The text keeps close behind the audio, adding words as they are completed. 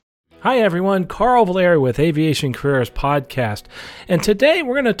Hi everyone, Carl Valeri with Aviation Careers Podcast. And today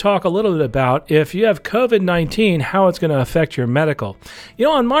we're going to talk a little bit about if you have COVID-19, how it's going to affect your medical. You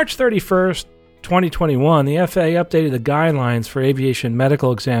know, on March 31st, 2021, the FAA updated the guidelines for aviation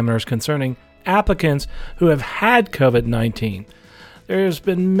medical examiners concerning applicants who have had COVID-19. There's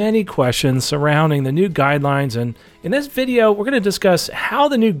been many questions surrounding the new guidelines, and in this video, we're going to discuss how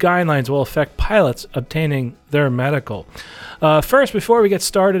the new guidelines will affect pilots obtaining their medical. First, before we get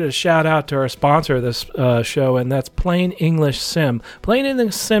started, a shout out to our sponsor of this show, and that's Plain English Sim.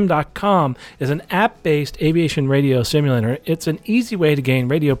 PlainEnglishSim.com is an app-based aviation radio simulator. It's an easy way to gain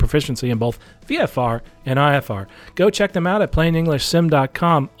radio proficiency in both VFR and IFR. Go check them out at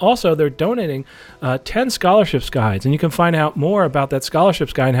PlainEnglishSim.com. Also, they're donating 10 scholarships guides, and you can find out more about that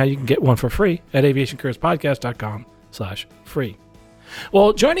scholarships guide and how you can get one for free at aviationcareerspodcast.com/free.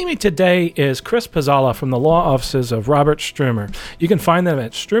 Well, joining me today is Chris Pizzala from the law offices of Robert Strumer. You can find them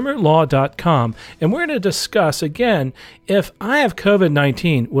at strumerlaw.com, and we're going to discuss, again, if I have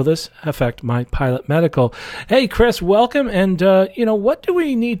COVID-19, will this affect my pilot medical? Hey, Chris, welcome, and, what do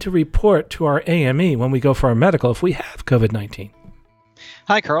we need to report to our AME when we go for our medical if we have COVID-19?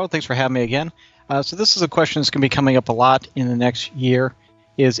 Hi, Carl. Thanks for having me again. So this is a question that's going to be coming up a lot in the next year.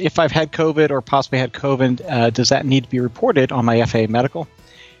 Is if I've had COVID or possibly had COVID, does that need to be reported on my FAA medical?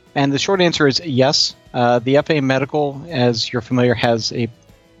 And the short answer is yes. The FAA medical, as you're familiar, has a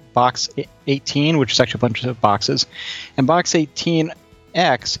box 18, which is actually a bunch of boxes. And box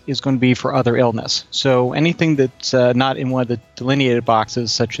 18X is going to be for other illness. So anything that's not in one of the delineated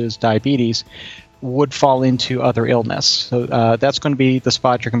boxes, such as diabetes, would fall into other illness. So that's going to be the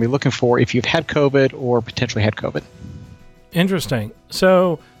spot you're going to be looking for if you've had COVID or potentially had COVID. Interesting.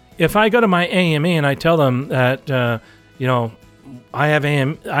 So if I go to my AME and I tell them that, I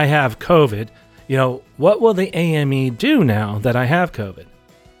have COVID, what will the AME do now that I have COVID?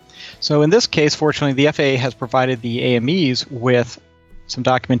 So in this case, fortunately, the FAA has provided the AMEs with some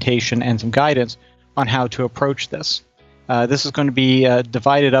documentation and some guidance on how to approach this. This is going to be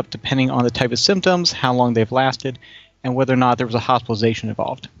divided up depending on the type of symptoms, how long they've lasted, and whether or not there was a hospitalization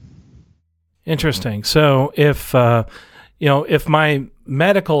involved. Interesting. So if my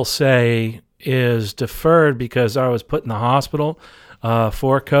medical, say, is deferred because I was put in the hospital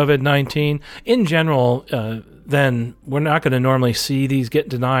for COVID-19, in general, then we're not going to normally see these get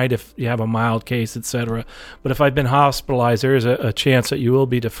denied if you have a mild case, etc. But if I've been hospitalized, there is a chance that you will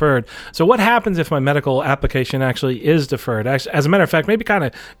be deferred. So what happens if my medical application actually is deferred? As a matter of fact, maybe kind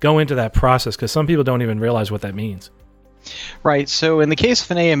of go into that process, because some people don't even realize what that means. Right. So in the case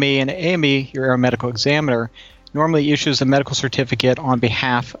of an AME, your air medical examiner, normally issues a medical certificate on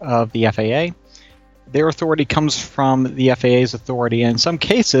behalf of the FAA. Their authority comes from the FAA's authority. And in some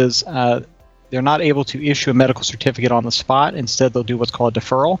cases, they're not able to issue a medical certificate on the spot. Instead, they'll do what's called a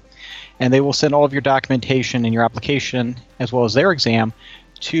deferral. And they will send all of your documentation and your application, as well as their exam,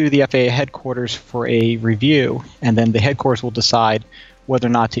 to the FAA headquarters for a review. And then the headquarters will decide whether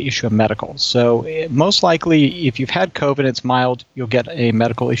or not to issue a medical. So most likely, if you've had COVID and it's mild, you'll get a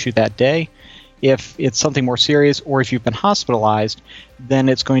medical issued that day. If it's something more serious, or if you've been hospitalized, then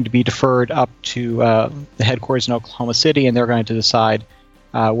it's going to be deferred up to the headquarters in Oklahoma City, and they're going to decide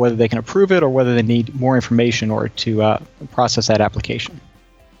whether they can approve it or whether they need more information in order to process that application.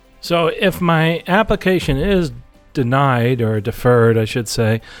 So if my application is denied or deferred, I should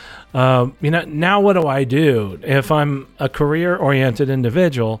say, now what do I do? If I'm a career-oriented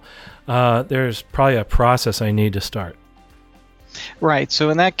individual, there's probably a process I need to start. Right. So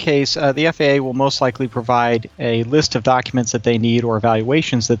in that case, the FAA will most likely provide a list of documents that they need or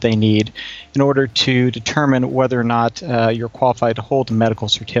evaluations that they need in order to determine whether or not you're qualified to hold a medical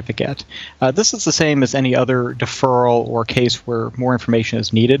certificate. This is the same as any other deferral or case where more information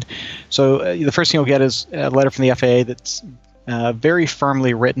is needed. So the first thing you'll get is a letter from the FAA that's very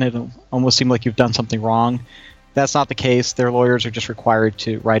firmly written. It'll almost seem like you've done something wrong. That's not the case. Their lawyers are just required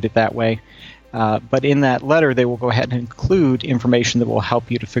to write it that way. But in that letter, they will go ahead and include information that will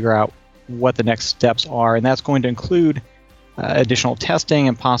help you to figure out what the next steps are. And that's going to include additional testing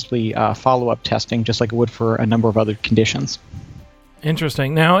and possibly follow-up testing, just like it would for a number of other conditions.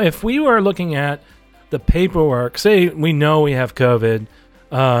 Interesting. Now, if we were looking at the paperwork, say we know we have COVID,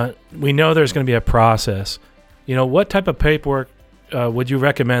 we know there's going to be a process. What type of paperwork would you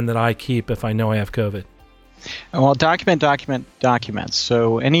recommend that I keep if I know I have COVID? Well, documents.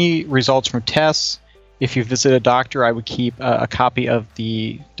 So any results from tests, if you visit a doctor, I would keep a copy of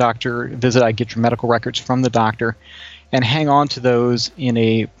the doctor visit. I get your medical records from the doctor and hang on to those in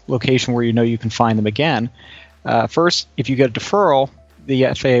a location where you can find them again. First, if you get a deferral, the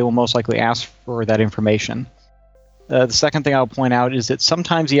FAA will most likely ask for that information. The second thing I'll point out is that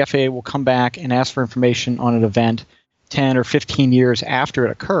sometimes the FAA will come back and ask for information on an event 10 or 15 years after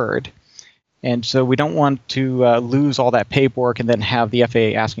it occurred. And so we don't want to lose all that paperwork and then have the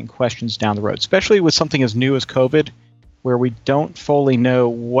FAA asking questions down the road, especially with something as new as COVID, where we don't fully know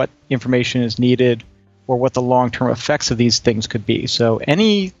what information is needed or what the long-term effects of these things could be. So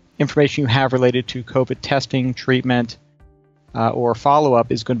any information you have related to COVID testing, treatment, or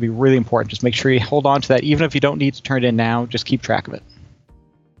follow-up is going to be really important. Just make sure you hold on to that. Even if you don't need to turn it in now, just keep track of it.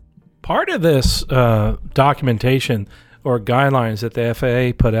 Part of this documentation or guidelines that the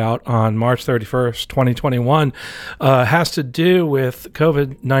FAA put out on March 31st, 2021, has to do with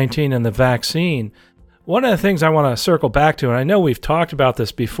COVID-19 and the vaccine. One of the things I want to circle back to, and I know we've talked about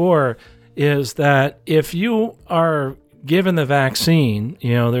this before, is that if you are given the vaccine,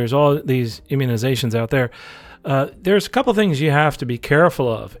 there's all these immunizations out there, there's a couple things you have to be careful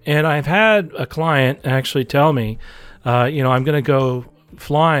of. And I've had a client actually tell me, I'm going to go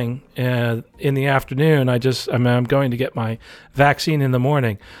flying in the afternoon. I'm going to get my vaccine in the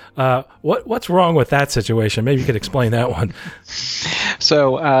morning. What's wrong with that situation? Maybe you could explain that one.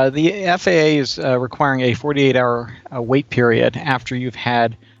 So the FAA is requiring a 48-hour wait period after you've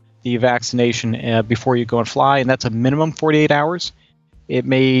had the vaccination before you go and fly, and that's a minimum 48 hours. It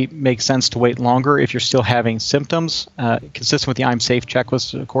may make sense to wait longer if you're still having symptoms. Consistent with the I'm Safe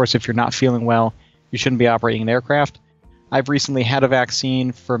checklist, of course, if you're not feeling well, you shouldn't be operating an aircraft. I've recently had a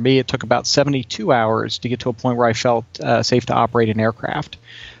vaccine. For me, it took about 72 hours to get to a point where I felt safe to operate an aircraft.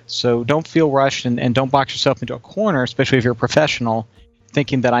 So don't feel rushed and don't box yourself into a corner, especially if you're a professional,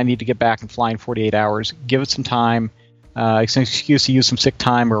 thinking that I need to get back and fly in 48 hours. Give it some time. It's an excuse to use some sick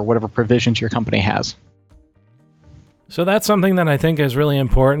time or whatever provisions your company has. So that's something that I think is really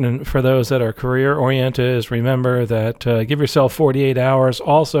important. And for those that are career-oriented, is remember that give yourself 48 hours.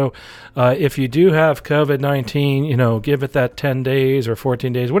 Also, if you do have COVID-19, give it that 10 days or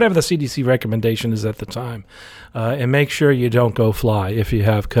 14 days, whatever the CDC recommendation is at the time. And make sure you don't go fly if you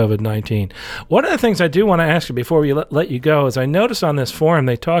have COVID-19. One of the things I do want to ask you before we let you go is I noticed on this forum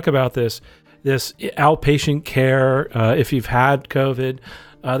they talk about this outpatient care if you've had COVID.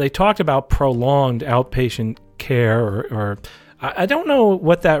 They talked about prolonged outpatient care or I don't know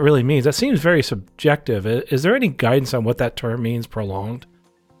what that really means. That seems very subjective. Is there any guidance on what that term means, prolonged?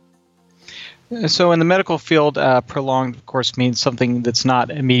 So in the medical field, prolonged, of course, means something that's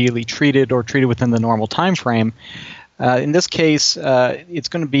not immediately treated or treated within the normal time frame. In this case, it's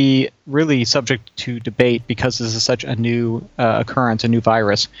going to be really subject to debate because this is such a new occurrence, a new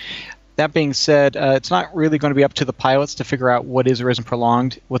virus. That being said, it's not really going to be up to the pilots to figure out what is or isn't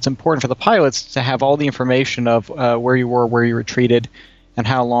prolonged. What's important for the pilots is to have all the information of where you were treated, and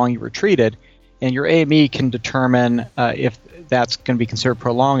how long you were treated. And your AME can determine if that's going to be considered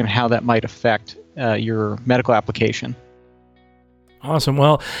prolonged and how that might affect your medical application. Awesome.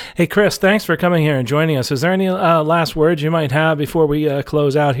 Well, hey, Chris, thanks for coming here and joining us. Is there any last words you might have before we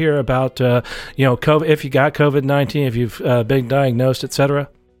close out here about, COVID, if you got COVID-19, if you've been diagnosed, et cetera?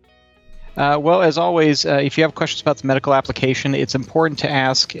 Well, as always, if you have questions about the medical application, it's important to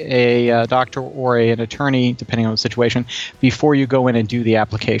ask a doctor or an attorney, depending on the situation, before you go in and do the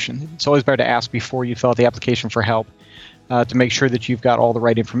application. It's always better to ask before you fill out the application for help to make sure that you've got all the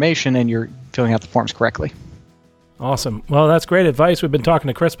right information and you're filling out the forms correctly. Awesome. Well, that's great advice. We've been talking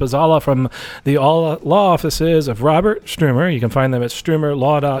to Chris Pizzala from the law offices of Robert Strumer. You can find them at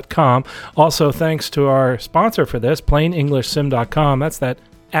strumerlaw.com. Also, thanks to our sponsor for this, PlainEnglishSim.com. That's that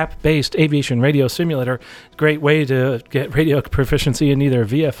app-based aviation radio simulator. Great way to get radio proficiency in either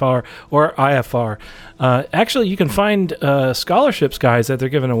VFR or IFR. Actually, you can find scholarships guides that they're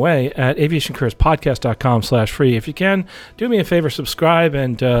giving away at aviationcareerspodcast.com/free. If you can, do me a favor, subscribe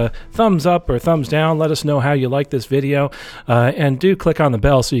and thumbs up or thumbs down. Let us know how you like this video. And do click on the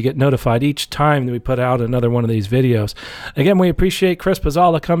bell so you get notified each time that we put out another one of these videos. Again, we appreciate Chris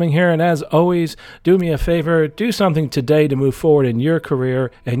Pizzala coming here. And as always, do me a favor, do something today to move forward in your career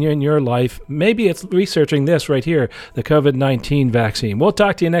and in your life. Maybe it's researching this right here, the COVID-19 vaccine. We'll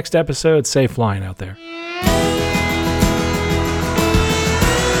talk to you next episode. Safe flying out there.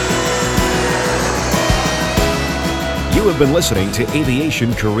 You have been listening to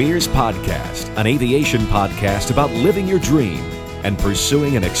Aviation Careers Podcast, an aviation podcast about living your dream and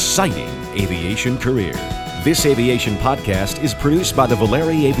pursuing an exciting aviation career. This aviation podcast is produced by the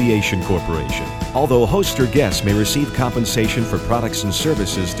Valeri Aviation Corporation. Although hosts or guests may receive compensation for products and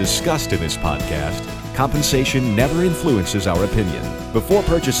services discussed in this podcast, compensation never influences our opinion. Before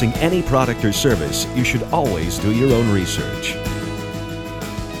purchasing any product or service, you should always do your own research.